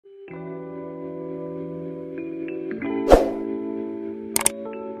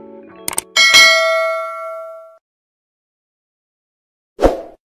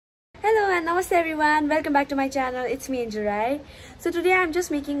namaste everyone. Welcome back to my channel. It's me Angel Rai. So today I'm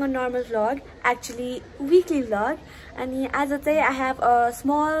just making a normal vlog, actually weekly vlog. And as I say, I have a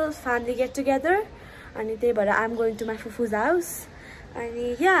small family get together. And I'm going to my fufu's house.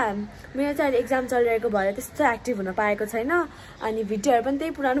 And yeah, मेरो चाहिँ exam चलिरहेको भएर त्यस्तो active हुन पाएको छैन. अनि भिडियोहरु पनि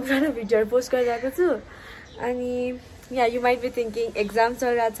त्यही पुरानो भिडियोहरु पोस्ट गरिरहेको छु. अनि yeah, you might be thinking exam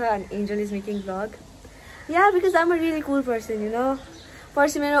चलिरहेछ and Angel is making vlog. Yeah, because I'm a really cool person, you know.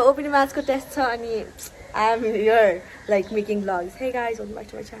 First, my opening maths test, and I'm here, like, making vlogs. Hey guys, welcome back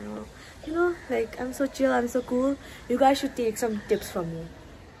to my channel. You know, like, I'm so chill, I'm so cool. You guys should take some tips from me.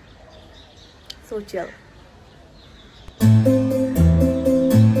 So chill. Very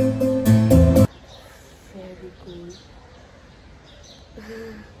cool.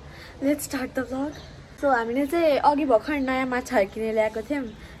 Let's start the vlog. So, हामीले चाहिँ अघि भर्खर नयाँ माछाहरु किनेर ल्याएको थियौं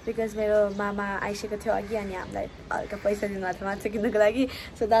because मेरो मामा आइसकेको थियो अघि अनि हामीलाई हल्का पैसा दिनु भएको थियो माछा किन्नको लागि.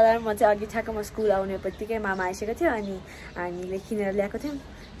 सो दादा र म चाहिँ अघि ठ्याक्कमा स्कुल आउने बित्तिकै मामा आइसकेको थियो अनि हामीले किनेर ल्याएको थियौं.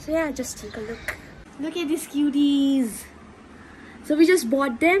 So yeah, just take a look. Look at these cuties. So we just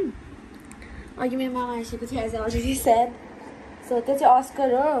bought them. अघि मेरो मामा आइसकेको थियो as I already said. So त्यो चाहिँ Oscar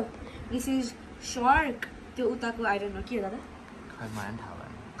हो. This is shark. त्यो उताको I don't know के हो दादा?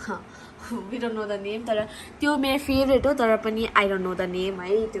 We don't know the name. Tyo my favorite ho, tara pani I don't know the name.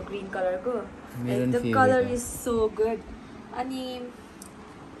 Hai, the green color ko. The color is so good. Ani,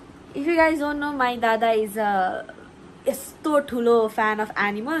 if you guys don't know, my dada is a so thulo fan of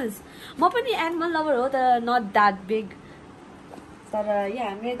animals. Ma pani animal lover ho, tara not that big. Tara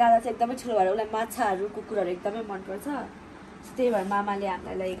yeah, my dada चाहिँ एकदमै ठुलो भएर उलाई माछाहरु कुकुरहरु एकदमै मन पर्छ. त्यही भएर मामाले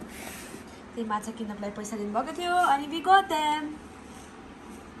हामीलाई लाइक त्यही माछा किन्नको लागि पैसा दिनु भएको थियो अनि we got them.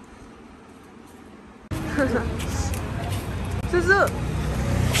 Susu.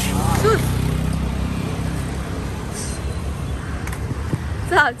 Sus.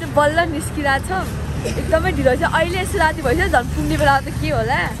 So, हामी चाहिँ बल्ल निस्किरहेको छौं. एकदमै ढिलो छ. अहिले यसो राति भइसक्यो झन् पुग्ने बेला त के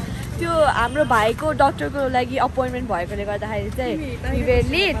होला? त्यो हाम्रो भाइको डाक्टरको लागि अपोइन्टमेन्ट भएकोले गर्दाखेरि चाहिँ we were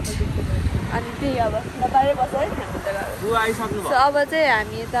late. अनि त्यही अब बाहिर बसेर खानु. So अब चाहिँ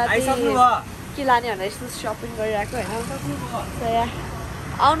हामी यता के लाने भनेर यस्तो शपिङ गरिरहेको हैन. So या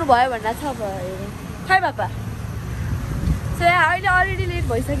आउनु भयो भन्दा छ अब हेरौँ. Hi Papa. So yeah, I already late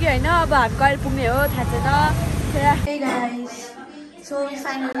भइसक्यो हैन. अब हामी कहिले पुग्ने हो थाहा छैन. So yeah. Hey guys. So we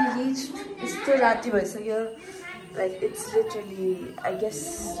finally reached. It's still राति भइसक्यो. Like it's literally I guess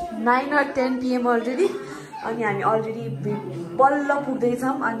 9 or 10 PM already. अनि हामी already बल्ल पुग्दै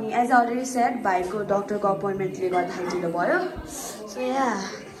छौं अनि as I already said भाइको डाक्टरको अपोइन्टमेन्टले गर्दाखेरि ढिलो भयो. So yeah.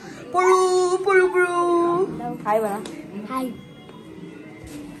 Puru. Hi भन. Hi.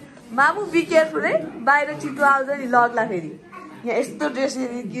 Mamu, be careful, eh? बाहिर छिटो आउँछ नि लग्ला फेरि. यहाँ यस्तो ड्रेस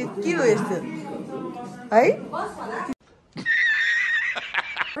के हो यस्तो? है?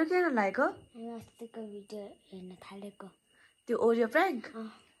 अरु के लागेको? अस्तिको भिडियो हेर्न थालेको. त्यो ओरियो प्र्याङ्क?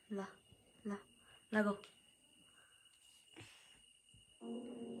 ल लगाऊ.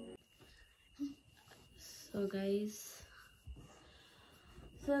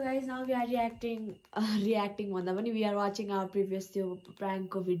 So guys, now we are reacting भन्दा पनि we are watching our previous त्यो prank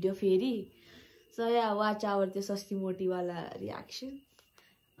को video फेरि. So yeah, watch our त्यो सस्ती मोटी वाला reaction.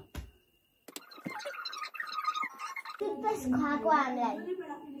 बस खाको हामीलाई.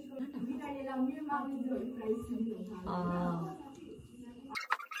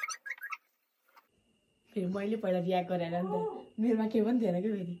 फेरि मैले पहिला रियाक्ट गरेर नि त मेरोमा के पनि थिएन के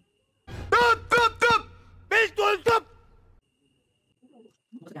फेरि.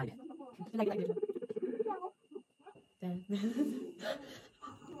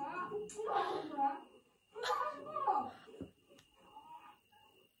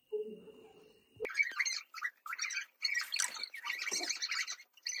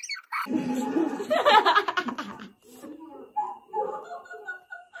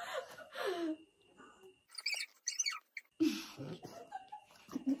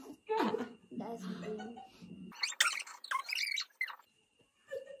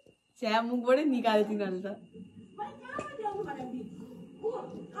 Saya मुखबाटै निकाल्यो तिनीहरु त.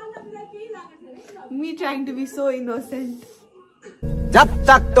 Me trying to be so innocent. जब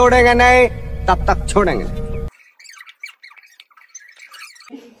तक तोड़ेंगे नहीं तब तक छोड़ेंगे.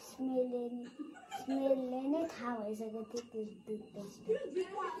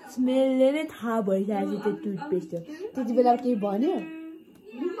 स्मेलले नै थाहा भइसक्यो त्यो टुथपेस्ट हो. त्यति बेला के भन्यो?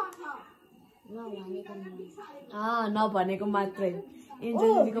 नभनेको मात्रै.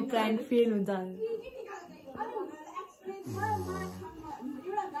 एन्जलिको प्र्याङ्क फेल हुन्छ.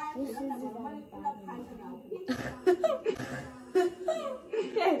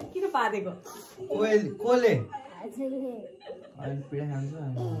 किन पादेको? कोले. अहिले पिडा खान्छ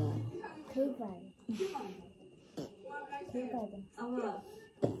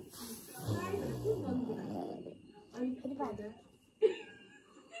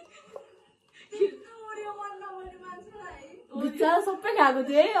बिचारा सबै खाएको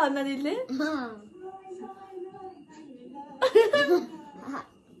थियो है अन्नाले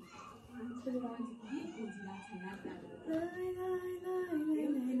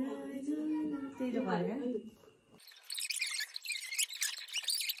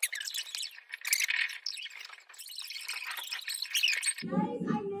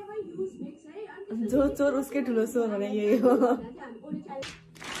जो चोर उसकै ठुलो चोर भने यही हो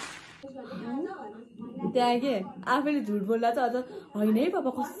त्यहाँ के आफैले झुट बोल्दा चाहिँ अझ होइन है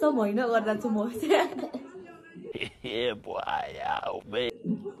पापा कसम होइन गर्दा चाहिँ म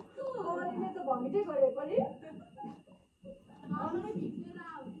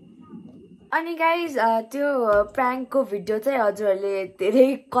अनि गाइज त्यो प्राङ्कको भिडियो चाहिँ हजुरहरूले धेरै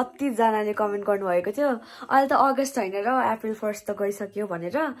कतिजनाले कमेन्ट गर्नुभएको थियो अहिले त अगस्त होइन र अप्रिल 1 त गइसक्यो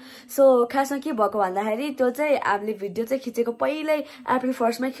भनेर सो खासमा के भएको भन्दाखेरि त्यो चाहिँ हामीले भिडियो चाहिँ खिचेको पहिल्यै अप्रिल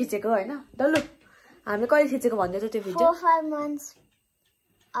 1 मै खिचेको होइन डल्लु हामीले कहिले खिचेको भन्दै थियो त्यो भिडियो 4-5 months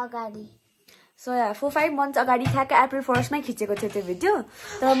अगाडि सो 4-5 months अगाडि ठ्याक्कै अप्रिल 1 मै खिचेको थियो त्यो भिडियो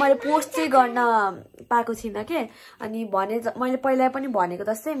तर मैले पोस्ट चाहिँ गर्न पाएको थिइनँ के अनि मैले पहिला पनि भनेको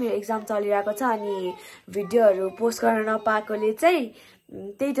जस्तै मेरो एक्जाम चलिरहेको छ अनि भिडियोहरू पोस्ट गर्न नपाएकोले चाहिँ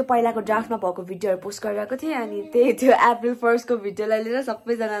त्यही त्यो पहिलाको ड्राफ्टमा भएको भिडियोहरू पोस्ट गरिरहेको थिएँ अनि त्यही त्यो अप्रिल 1 को भिडियोलाई लिएर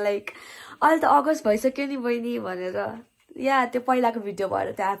सबैजना लाइक अहिले त अगस्त भइसक्यो नि बहिनी भनेर या त्यो पहिलाको भिडियो भएर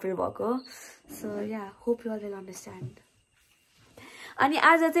त्यो अप्रिल भएको so yeah hope you all will understand अनि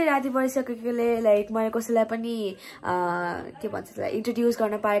आज चाहिँ राति परिसकेकोले लाइक मैले कसैलाई पनि के भन्छ त्यसलाई इन्ट्रोड्युस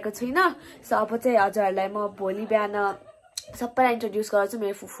गर्न पाएको छुइनँ सो अब चाहिँ हजुरहरूलाई म भोलि बिहान सबैलाई इन्ट्रोड्युस गराउँछु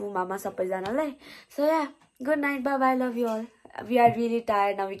मेरो फुफू मामा सबैजनालाई so yeah good night by by love you all we are really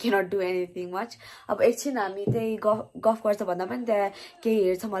tired now we cannot do anything much अब एकछिन हामी त्यही गफ गर्छ भन्दा पनि त्यहाँ केही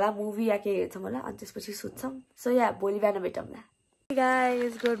हेर्छौँ होला मुभी या केही हेर्छौँ होला अनि त्यसपछि सुत्छौँ सो या भोलि बिहान भेटौँला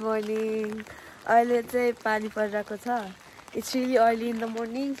गाइज गुड मर्निङ अहिले चाहिँ पानी परिरहेको छ it's really early in the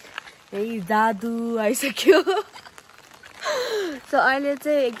morning है जादु आइसक्यो सो अहिले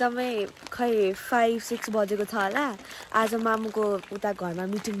चाहिँ एकदमै खै 5-6 बजेको छ होला आज मामुको उता घरमा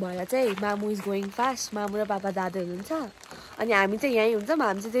मिटिङ भएर चाहिँ मामु इज गोइङ फास्ट मामु र पापा दादा हुनुहुन्छ अनि हामी चाहिँ यहीँ हुन्छौँ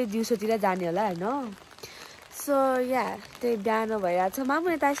हामी चाहिँ त्यही दिउँसोतिर जाने होला होइन सो या त्यही बिहान भइरहेको छ मामु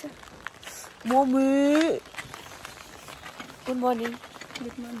यता ice mummy good morning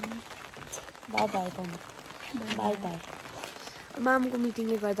by by by by मामुको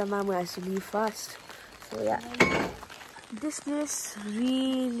मिटिङले गर्दा मामु has to leave first so yeah this place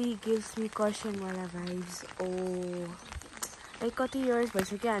really gives me कर्सियङवाला vibes oh like कति इयर्स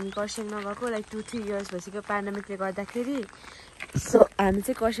भइसक्यो हामी कर्सियङ नगएको लाइक 2-3 इयर्स भइसक्यो पेन्डेमिकले गर्दाखेरि सो हामी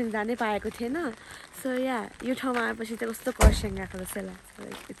चाहिँ कर्सियङ जानै पाएको थिएन सो या यो ठाउँमा आएपछि चाहिँ कस्तो कर्सियङ गएको जस्तो लाग्छ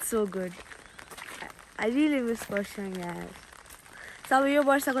like it's so good I really miss Kurseong यार सब यो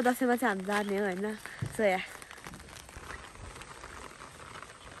वर्षको दसैँमा चाहिँ हामी जाने हो होइन सो या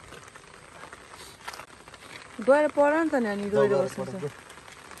गएर पढ नि त नानी गएर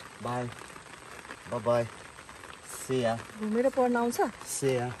बाई बाई सेया घुमेर पढ्न आउँछ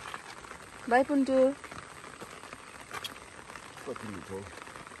सेया बाई पुन्टु कति मिठो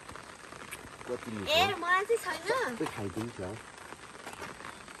ए मलाई चाहिँ छैन त्यो खाइदिन्छ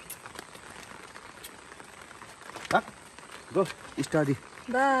go study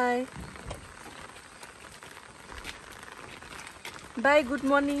by by good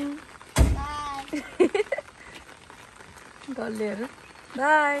morning डल्ले हेर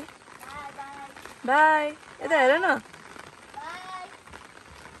बाई बाई यता हेर न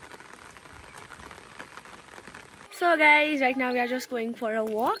So guys, right now we are just going for a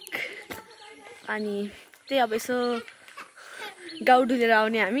walk. अनि त्यही अब यसो गाउँ डुलेर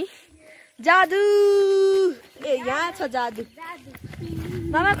आउने हामी जादु ए यहाँ छ जादु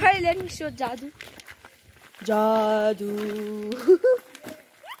मामा खै लेट मी सो जादु जादु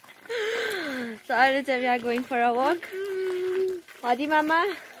So अहिले चाहिँ we are going for a walk. हदी मामा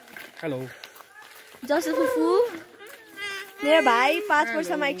हेलो जसो फुफू मेरो भाइ 5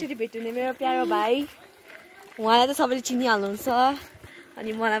 वर्षमा एकचोटि भेट्ने मेरो प्यारो भाइ उहाँलाई त सबैले चिनिहाल्नुहुन्छ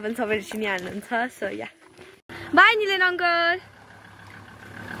अनि मलाई पनि सबैले चिनिहाल्नुहुन्छ so yeah by निलेन uncle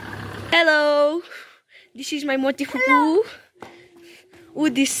hello this is my मोटी फुपू ऊ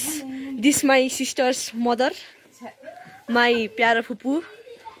this my sisters mother my प्यारो फुपू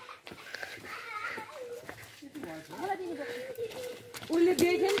उसले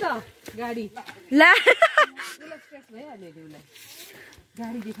दिएको थियो नि त गाडी ला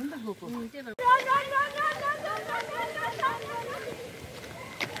गाडी दिएको नि त गएको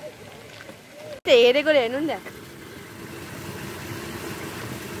हेरेको हेर्नु नि त्यहाँ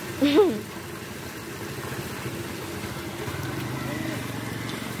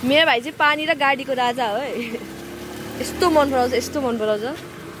मेरो भाइ चाहिँ पानी र गाडीको राजा हो है यस्तो मन पराउँछ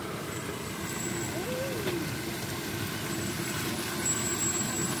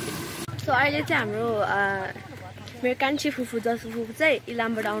सो अहिले चाहिँ हाम्रो मेरो कान्छी फुफू जसो फुफू चाहिँ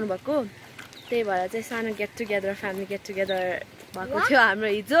इलामबाट आउनुभएको त्यही भएर चाहिँ सानो get together family get together भएको थियो हाम्रो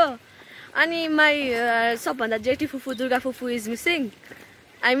हिजो अनि माई सबभन्दा जेठी फुफू Durga फुफू is missing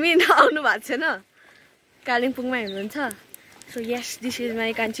I mean आउनु भएको छैन कालिम्पोङमा हुनुहुन्छ so yes this is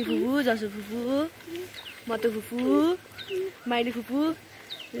my कान्छी फुफू जसो फुफू मतो फुफू माइली फुफू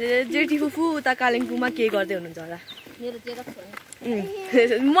जेठी फुफू उता कालिम्पोङमा के गर्दै हुनुहुन्छ होला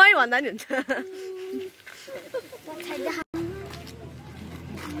मै भन्दा नि हुन्छ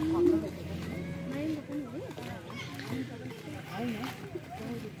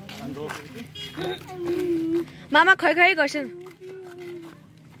मामा खै खै गर्छन्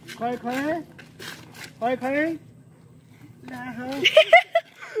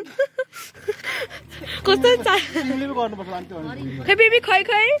कस्तो खै बेबी खै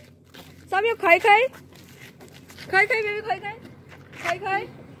खै सबै खै खै खै खै बेबी खै खै खै खै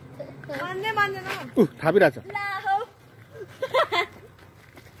मान्दैन थापिरहेछ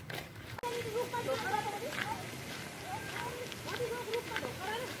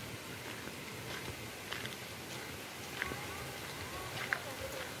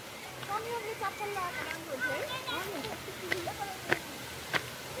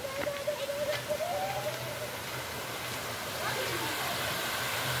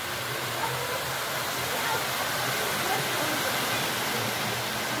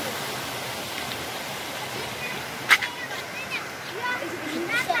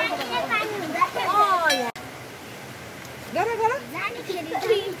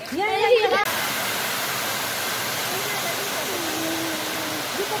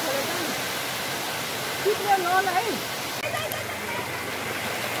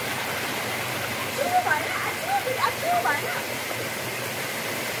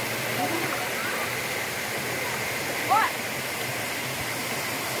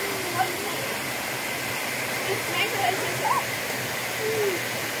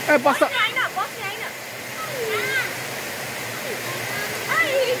बस्छ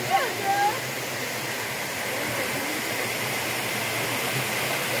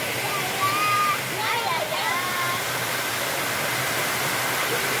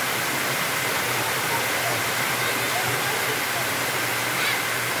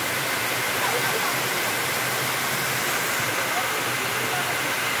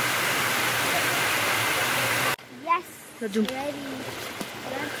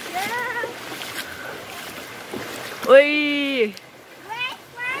ओइ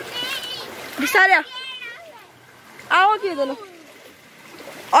बिस्तारै आओ के हुँदैन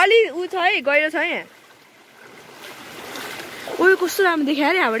अलि ऊ छ है गहिरो छ है उयो कस्तो राम्रो देखायो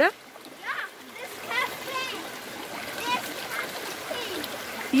अरे यहाँबाट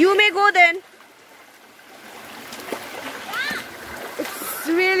You may go then. It's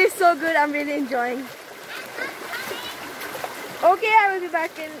really so good. I'm really enjoying. Okay, I will be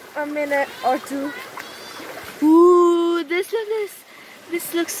back in a minute or two. Ooh, this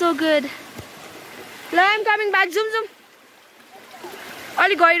looks so good. Now I'm coming back. Zoom.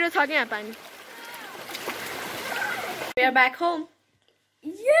 Ali gairo tha ke yaha pani. We are back home.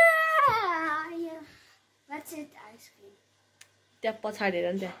 Yeah. Let's eat ice cream. त्यहाँ पछाडि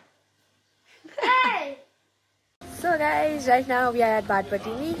हेर नि त्यहाँ Hey. So guys, right now we are at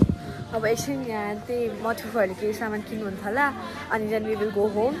Bhatpatini. अब एकछिन यहाँ त्यही मठुफहरूले केही सामान किन्नुहुन्छ होला अनि then we will go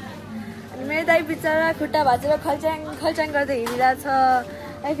home. अनि मेरो दाइ बिचरा खुट्टा भाँचेर खल्च्याङ गर्दै हिँडिरहेछ.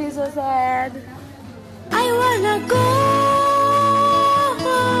 I feel so sad. I wanna go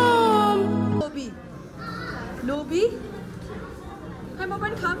home. Lobi? खै म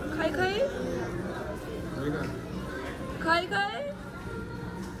पनि खाम खै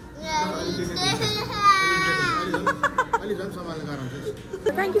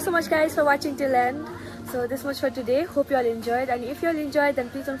Thank you so much guys for watching till end. So this much for today. Hope you all enjoyed, and if you all enjoyed then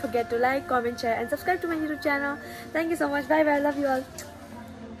please don't forget to like, comment, share and subscribe to my YouTube channel. Thank you so much. Bye bye. Love you all.